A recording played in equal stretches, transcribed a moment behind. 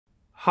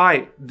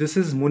Hi, this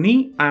is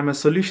Muni. I am a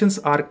solutions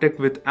architect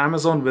with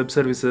Amazon Web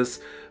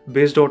Services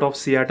based out of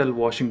Seattle,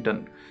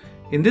 Washington.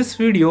 In this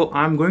video,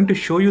 I am going to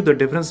show you the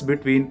difference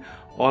between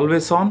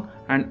always-on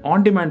and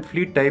on-demand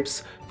fleet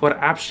types for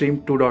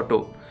AppStream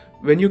 2.0.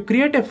 When you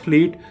create a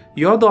fleet,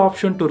 you have the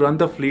option to run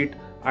the fleet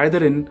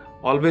either in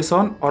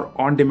always-on or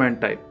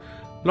on-demand type.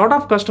 A lot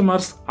of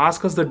customers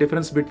ask us the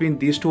difference between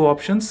these two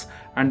options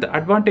and the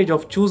advantage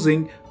of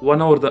choosing one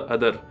over the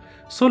other.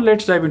 So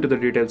let's dive into the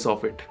details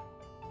of it.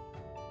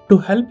 To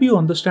help you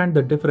understand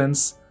the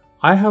difference,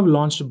 I have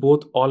launched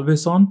both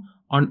always-on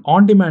and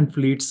on-demand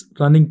fleets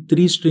running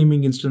 3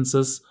 streaming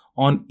instances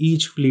on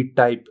each fleet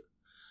type.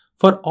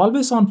 For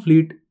always-on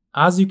fleet,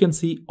 as you can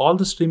see, all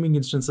the streaming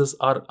instances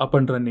are up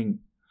and running.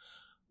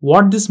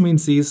 What this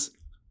means is,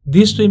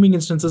 these streaming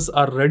instances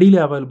are readily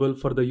available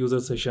for the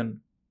user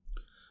session.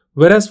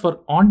 Whereas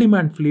for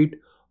on-demand fleet,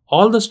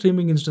 all the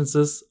streaming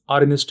instances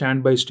are in a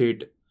standby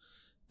state.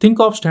 Think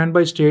of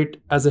standby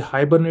state as a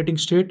hibernating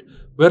state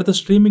where the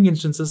streaming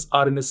instances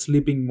are in a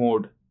sleeping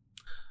mode.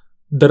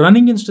 The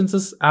running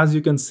instances, as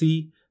you can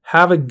see,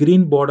 have a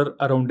green border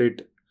around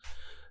it.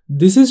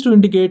 This is to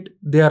indicate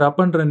they are up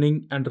and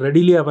running and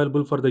readily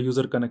available for the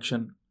user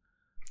connection.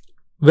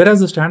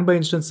 Whereas the standby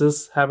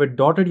instances have a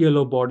dotted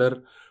yellow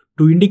border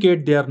to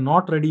indicate they are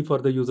not ready for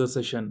the user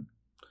session.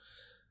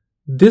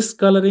 This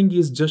coloring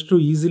is just to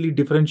easily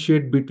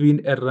differentiate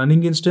between a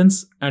running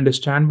instance and a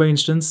standby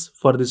instance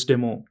for this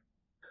demo.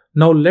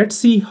 Now let's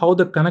see how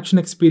the connection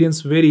experience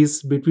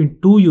varies between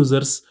two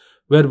users,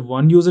 where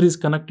one user is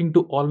connecting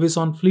to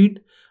always-on fleet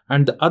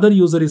and the other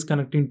user is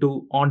connecting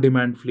to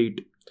on-demand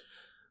fleet.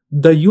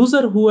 The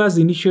user who has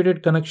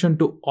initiated connection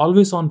to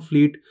always-on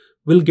fleet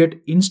will get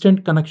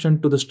instant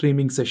connection to the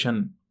streaming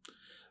session.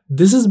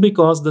 This is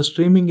because the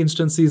streaming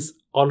instance is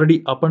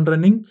already up and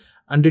running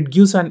and it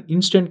gives an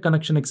instant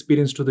connection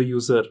experience to the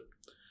user.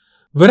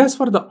 Whereas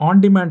for the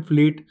on-demand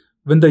fleet,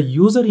 when the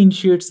user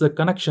initiates the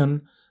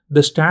connection,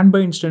 the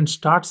standby instance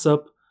starts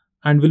up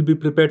and will be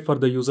prepared for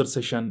the user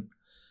session.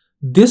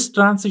 This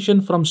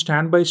transition from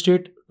standby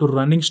state to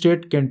running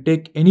state can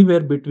take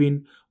anywhere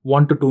between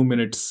 1 to 2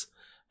 minutes.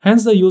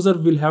 Hence, the user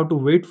will have to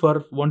wait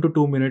for 1 to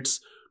 2 minutes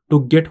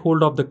to get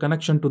hold of the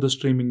connection to the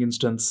streaming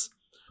instance.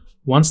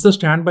 Once the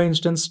standby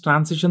instance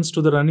transitions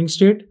to the running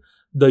state,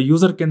 the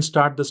user can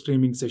start the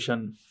streaming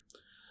session.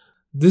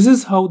 This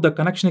is how the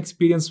connection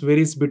experience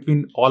varies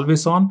between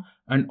always-on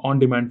and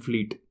on-demand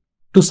fleet.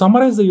 To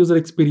summarize the user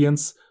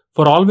experience,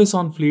 for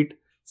always-on fleet,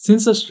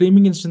 since the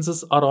streaming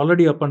instances are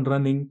already up and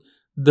running,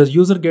 the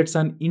user gets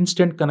an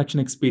instant connection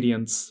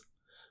experience.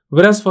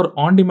 Whereas for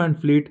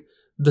on-demand fleet,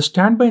 the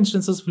standby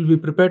instances will be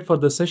prepared for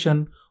the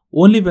session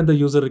only when the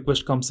user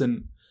request comes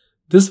in.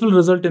 This will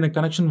result in a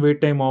connection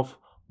wait time of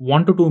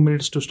 1 to 2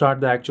 minutes to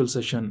start the actual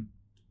session.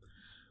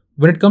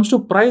 When it comes to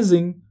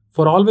pricing,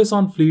 for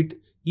always-on fleet,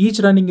 each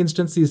running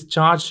instance is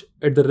charged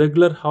at the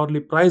regular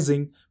hourly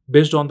pricing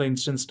based on the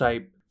instance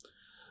type.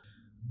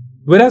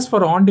 Whereas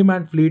for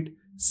on-demand fleet,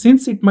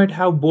 since it might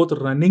have both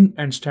running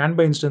and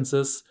standby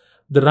instances,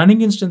 the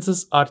running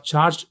instances are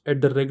charged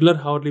at the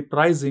regular hourly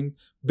pricing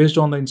based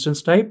on the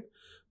instance type,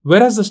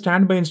 whereas the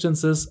standby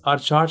instances are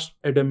charged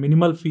at a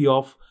minimal fee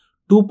of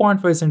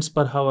 2.5 cents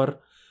per hour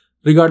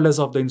regardless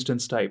of the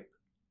instance type.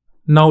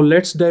 Now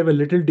let's dive a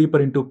little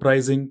deeper into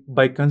pricing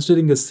by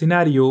considering a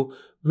scenario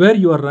where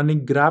you are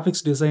running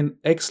graphics design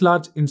X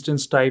large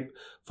instance type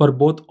for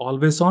both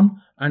always-on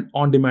and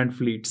on-demand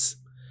fleets.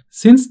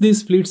 Since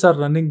these fleets are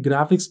running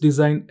graphics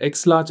design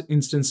X large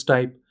instance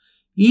type,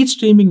 each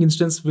streaming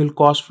instance will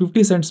cost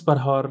 50 cents per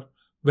hour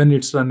when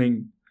it's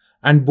running,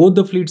 and both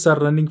the fleets are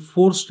running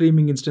 4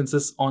 streaming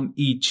instances on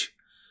each.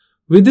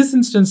 With this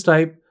instance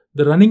type,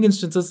 the running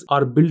instances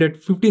are billed at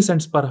 50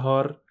 cents per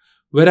hour,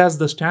 whereas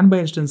the standby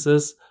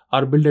instances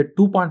are billed at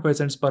 2.5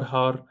 cents per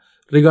hour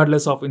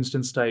regardless of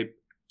instance type.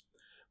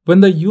 When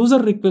the user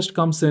request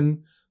comes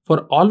in,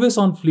 for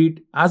always-on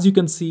fleet, as you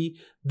can see,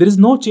 there is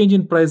no change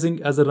in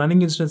pricing as the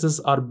running instances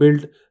are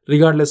billed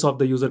regardless of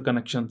the user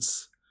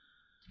connections.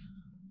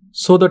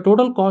 So the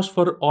total cost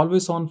for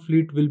always-on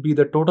fleet will be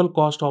the total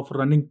cost of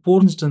running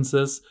 4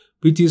 instances,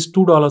 which is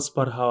 $2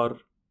 per hour.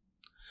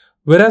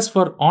 Whereas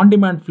for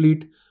on-demand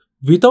fleet,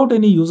 without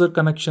any user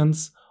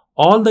connections,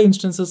 all the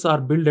instances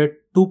are billed at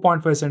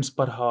 2.5 cents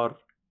per hour.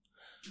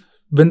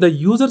 When the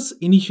user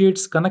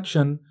initiates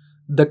connection,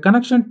 the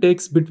connection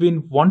takes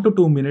between 1 to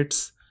 2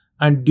 minutes,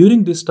 and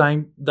during this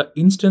time, the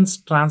instance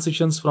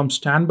transitions from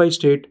standby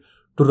state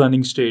to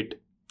running state.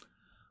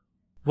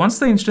 Once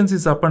the instance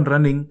is up and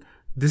running,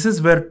 this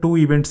is where 2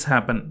 events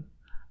happen.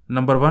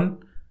 Number 1,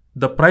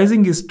 the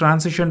pricing is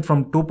transitioned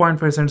from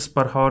 2.5 cents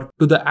per hour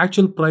to the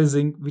actual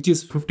pricing, which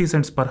is 50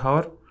 cents per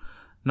hour.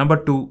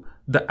 Number 2,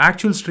 the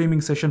actual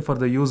streaming session for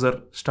the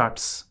user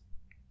starts.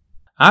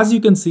 As you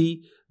can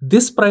see,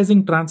 this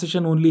pricing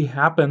transition only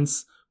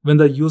happens when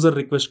the user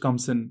request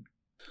comes in.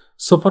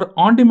 So for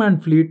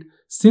on-demand fleet,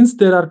 since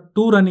there are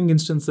 2 running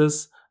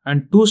instances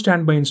and 2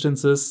 standby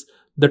instances,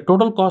 the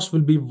total cost will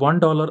be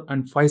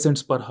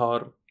 $1.05 per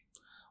hour.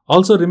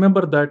 Also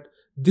remember that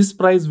this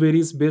price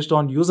varies based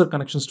on user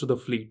connections to the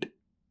fleet.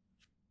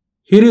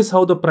 Here is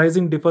how the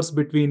pricing differs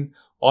between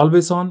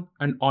always on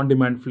and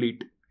on-demand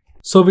fleet.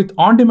 So with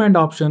on-demand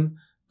option,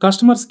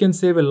 customers can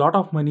save a lot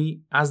of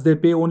money as they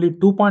pay only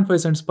 2.5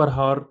 cents per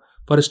hour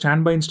for a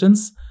standby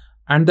instance,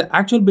 and the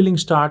actual billing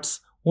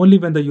starts only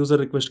when the user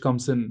request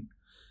comes in.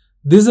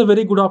 This is a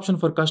very good option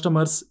for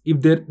customers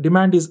if their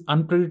demand is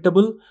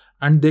unpredictable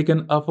and they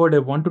can afford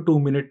a 1 to 2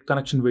 minute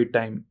connection wait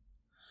time.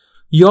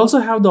 You also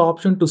have the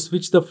option to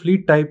switch the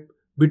fleet type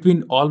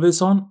between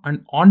always on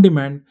and on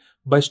demand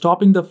by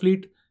stopping the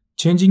fleet,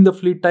 changing the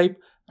fleet type,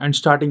 and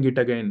starting it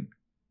again.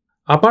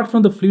 Apart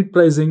from the fleet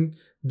pricing,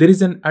 there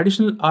is an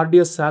additional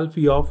RDS sal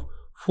fee of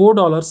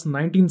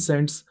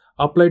 $4.19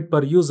 applied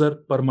per user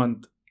per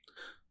month.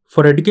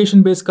 For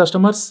education-based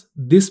customers,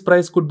 this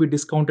price could be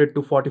discounted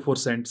to 44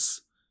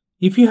 cents.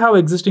 If you have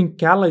existing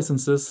CAL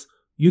licenses,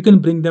 you can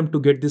bring them to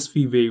get this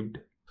fee waived.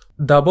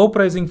 The above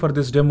pricing for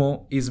this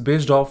demo is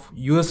based off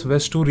US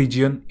West 2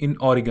 region in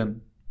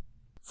Oregon.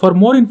 For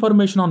more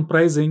information on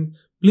pricing,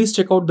 please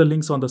check out the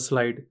links on the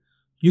slide.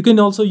 You can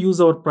also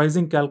use our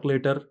pricing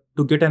calculator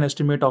to get an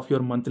estimate of your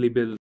monthly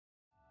bill.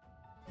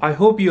 I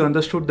hope you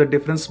understood the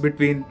difference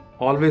between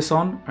always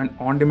on and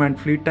on-demand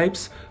fleet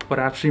types for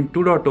AppStream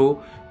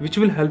 2.0, which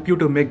will help you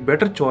to make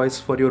better choice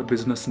for your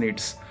business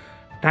needs.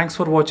 Thanks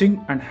for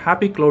watching and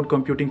happy cloud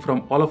computing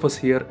from all of us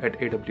here at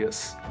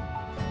AWS.